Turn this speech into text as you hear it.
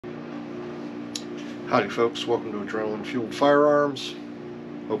Howdy folks, welcome to Adrenaline Fueled Firearms.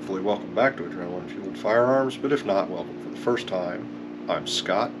 Hopefully welcome back to Adrenaline Fueled Firearms, but if not, welcome for the first time. I'm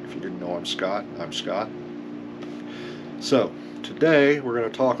Scott. If you didn't know I'm Scott. So, today we're going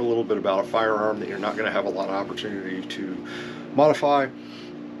to talk a little bit about a firearm that you're not going to have a lot of opportunity to modify,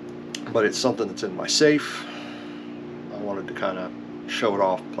 but it's something that's in my safe. I wanted to kind of show it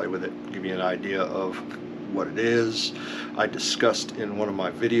off, play with it, give you an idea of what it is. I discussed in one of my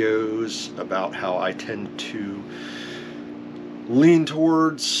videos about how I tend to lean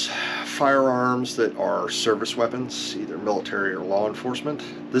towards firearms that are service weapons, either military or law enforcement.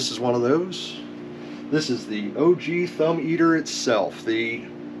 This is one of those. This is the OG thumb eater itself, the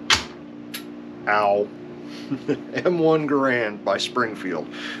M1 Garand by Springfield,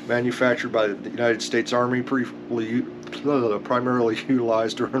 manufactured by the United States Army, primarily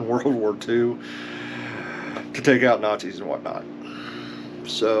utilized during World War II to take out Nazis and whatnot.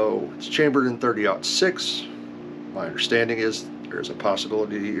 So it's chambered in 30-06. My understanding is there's a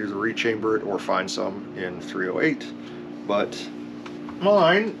possibility to either rechamber it or find some in 308, but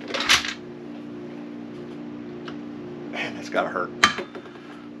mine, man, that's gotta hurt.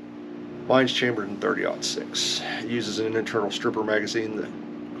 Mine's chambered in 30-06. It uses an internal stripper magazine that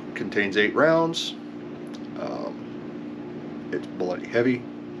contains 8 rounds. It's bloody heavy.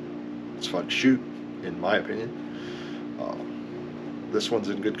 It's fun to shoot, in my opinion. This one's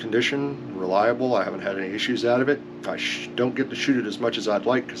in good condition, reliable. I haven't had any issues out of it. I don't get to shoot it as much as I'd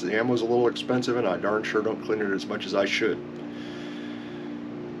like because the ammo's a little expensive, and I darn sure don't clean it as much as I should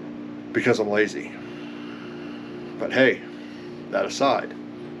because I'm lazy. But hey, that aside,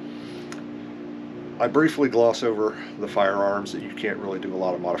 I briefly gloss over the firearms that you can't really do a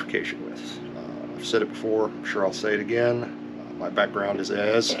lot of modification with. I've said it before, I'm sure I'll say it again. My background is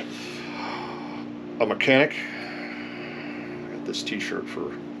as a mechanic. I got this t-shirt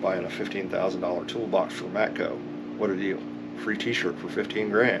for buying a $15,000 toolbox from Matco. What a deal. Free t-shirt for 15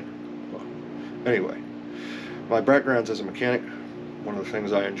 grand. Well, anyway, my background's as a mechanic. One of the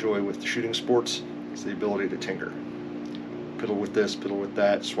things I enjoy with shooting sports is the ability to tinker. Piddle with this, piddle with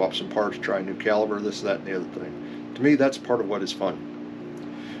that, swap some parts, try a new caliber, this, that, and the other thing. To me, that's part of what is fun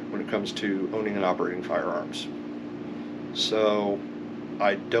when it comes to owning and operating firearms. So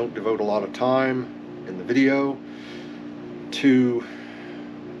I don't devote a lot of time in the video to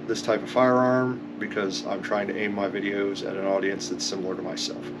this type of firearm because I'm trying to aim my videos at an audience that's similar to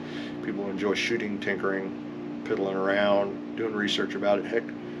myself. People who enjoy shooting, tinkering, piddling around, doing research about it, heck,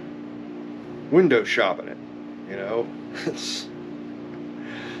 window shopping it, you know.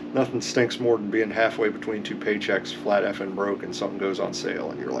 Nothing stinks more than being halfway between 2 paychecks, flat effing broke, and something goes on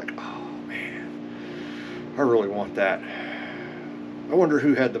sale and you're like, oh man, I really want that. I wonder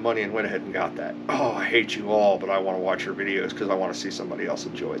who had the money and went ahead and got that. Oh, I hate you all, but I want to watch your videos because I want to see somebody else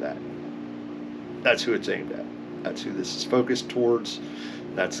enjoy that. That's who it's aimed at. That's who this is focused towards.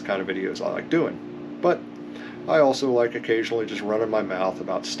 That's the kind of videos I like doing. But I also like occasionally just running my mouth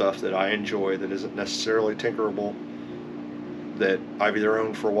about stuff that I enjoy that isn't necessarily tinkerable, that I've either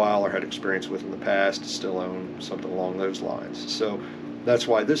owned for a while or had experience with in the past, still own, something along those lines. So that's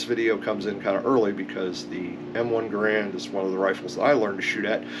why this video comes in kind of early, because the M1 Garand is one of the rifles that I learned to shoot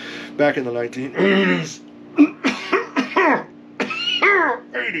at back in the 1980s.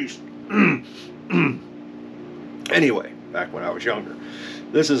 80s. Anyway, back when I was younger.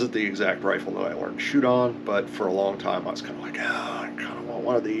 This isn't the exact rifle that I learned to shoot on, but for a long time I was kind of like, oh, I kind of want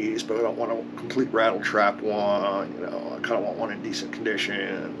one of these, but I don't want a complete rattle trap one, you know, I kind of want one in decent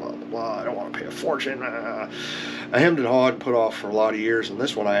condition, blah, blah, blah, I don't want to pay a fortune. I hemmed and hawed, put off for a lot of years, and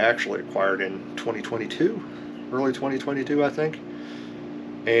this one I actually acquired in 2022, early 2022, I think,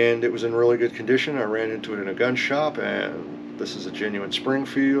 and it was in really good condition. I ran into it in a gun shop, and this is a genuine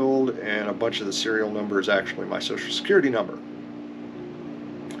Springfield, and a bunch of the serial number is actually my social security number.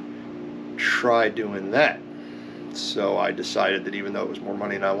 Try doing that. So I decided that even though it was more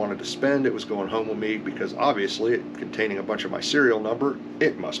money than I wanted to spend, it was going home with me because obviously it containing a bunch of my serial number,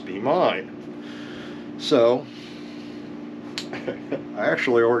 it must be mine. So I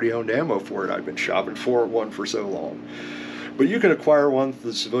actually already owned ammo for it. I've been shopping for one for so long. But you can acquire one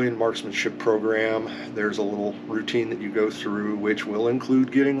through the Civilian Marksmanship Program. There's a little routine that you go through, which will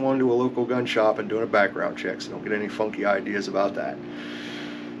include getting one to a local gun shop and doing a background check, so don't get any funky ideas about that.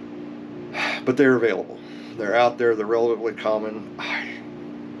 But they're available. They're out there. They're relatively common.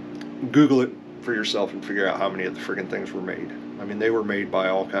 Google it for yourself and figure out how many of the friggin' things were made. I mean, they were made by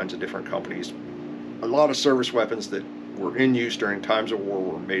all kinds of different companies. A lot of service weapons that were in use during times of war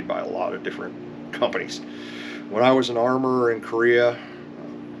were made by a lot of different companies. When I was an armorer in Korea,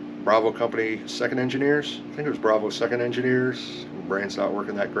 Bravo Company 2nd Engineers, I think it was Bravo 2nd Engineers, my brain's not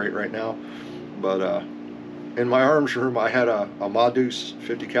working that great right now, But in my arms room, I had a Madus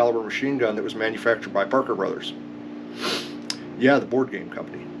 50 caliber machine gun that was manufactured by Parker Brothers. Yeah, the board game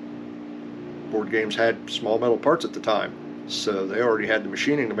company. Board games had small metal parts at the time, so they already had the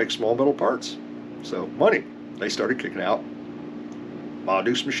machining to make small metal parts. So money. They started kicking out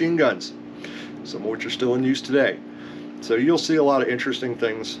Madus machine guns, some of which are still in use today. So you'll see a lot of interesting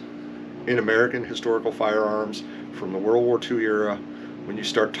things in American historical firearms from the World War II era when you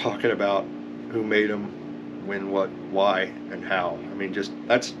start talking about who made them, when, what, why, and how. I mean, just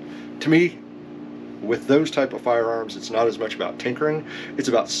that's, to me, with those type of firearms, it's not as much about tinkering. It's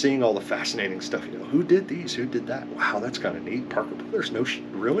about seeing all the fascinating stuff. You know, who did these? Who did that? Wow, that's kind of neat. Parker Brothers, no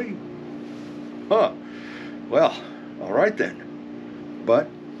really? Huh. Well, all right then. But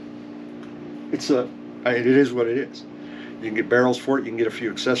it is what it is. You can get barrels for it. You can get a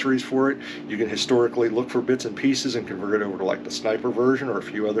few accessories for it. You can historically look for bits and pieces and convert it over to like the sniper version or a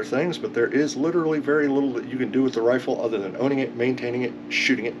few other things. But there is literally very little that you can do with the rifle other than owning it, maintaining it,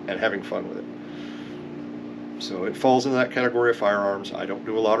 shooting it, and having fun with it. So it falls into that category of firearms I don't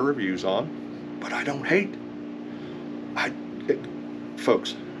do a lot of reviews on, but I don't hate.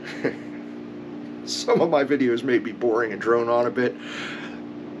 Folks, some of my videos may be boring and drone on a bit.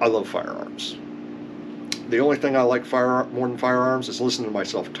 I love firearms. The only thing I like more than firearms is listening to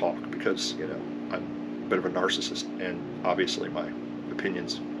myself talk, because, you know, I'm a bit of a narcissist, and obviously my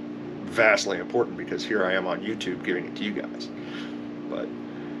opinion's vastly important because here I am on YouTube giving it to you guys. But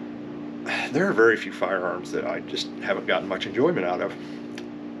there are very few firearms that I just haven't gotten much enjoyment out of.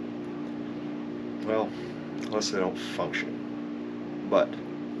 Well, unless they don't function. But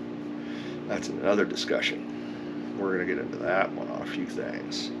that's another discussion. We're going to get into that one on a few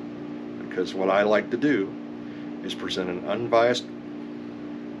things. Because what I like to do is present an unbiased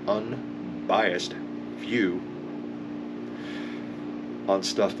view on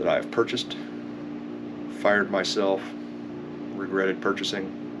stuff that I've purchased, fired myself, regretted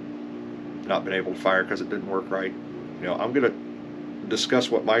purchasing, not been able to fire because it didn't work right. You know, I'm going to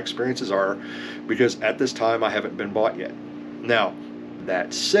discuss what my experiences are, because at this time I haven't been bought yet. Now,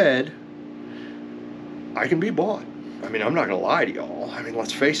 that said, I can be bought. I mean, I'm not going to lie to y'all. I mean,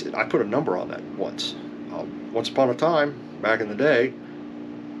 let's face it. I put a number on that once. Once upon a time, back in the day,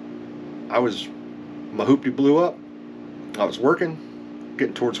 my hoopty blew up. I was working,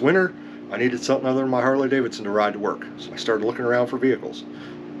 getting towards winter. I needed something other than my Harley Davidson to ride to work. So I started looking around for vehicles.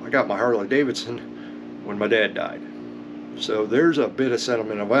 I got my Harley Davidson when my dad died. So there's a bit of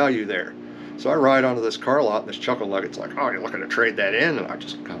sentimental value there. So I ride onto this car lot, and this chuckle nugget's like, oh, you're looking to trade that in? And I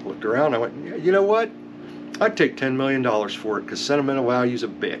just kind of looked around, and I went, yeah, you know what? I'd take $10 million for it, because sentimental value's a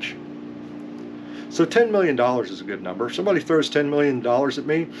bitch. So $10 million is a good number. If somebody throws $10 million at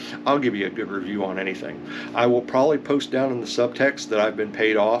me, I'll give you a good review on anything. I will probably post down in the subtext that I've been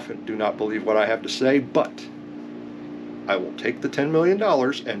paid off and do not believe what I have to say, but I will take the $10 million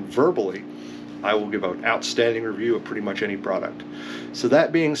and verbally I will give an outstanding review of pretty much any product. So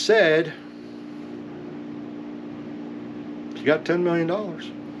that being said, you got $10 million.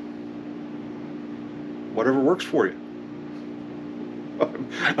 Whatever works for you.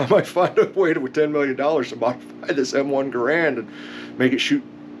 I might find a way to, with $10 million, to modify this M1 Garand and make it shoot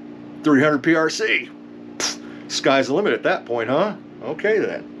 300 PRC. Pfft, sky's the limit at that point, huh? Okay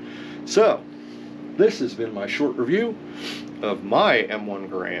then. So, this has been my short review of my M1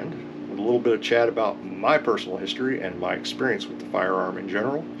 Garand, with a little bit of chat about my personal history and my experience with the firearm in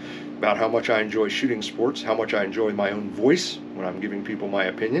general, about how much I enjoy shooting sports, how much I enjoy my own voice when I'm giving people my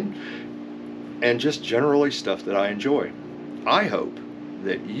opinion, and just generally stuff that I enjoy. I hope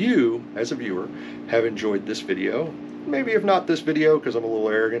that you, as a viewer, have enjoyed this video. Maybe if not this video, because I'm a little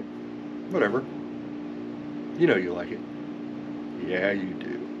arrogant. Whatever. You know you like it. Yeah, you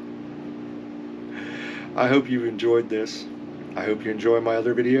do. I hope you enjoyed this. I hope you enjoy my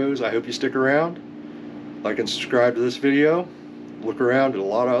other videos. I hope you stick around. Like and subscribe to this video. Look around at a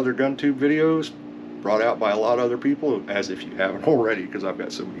lot of other GunTube videos brought out by a lot of other people, as if you haven't already, because I've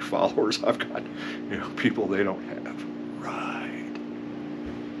got so many followers. I've got, people they don't have. Right.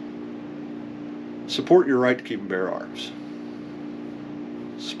 Support your right to keep and bear arms.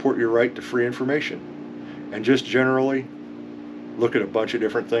 Support your right to free information. And just generally look at a bunch of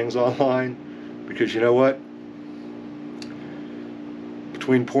different things online, because you know what?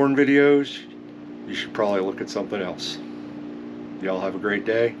 Between porn videos, you should probably look at something else. Y'all have a great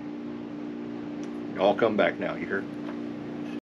day. Y'all come back now, you hear?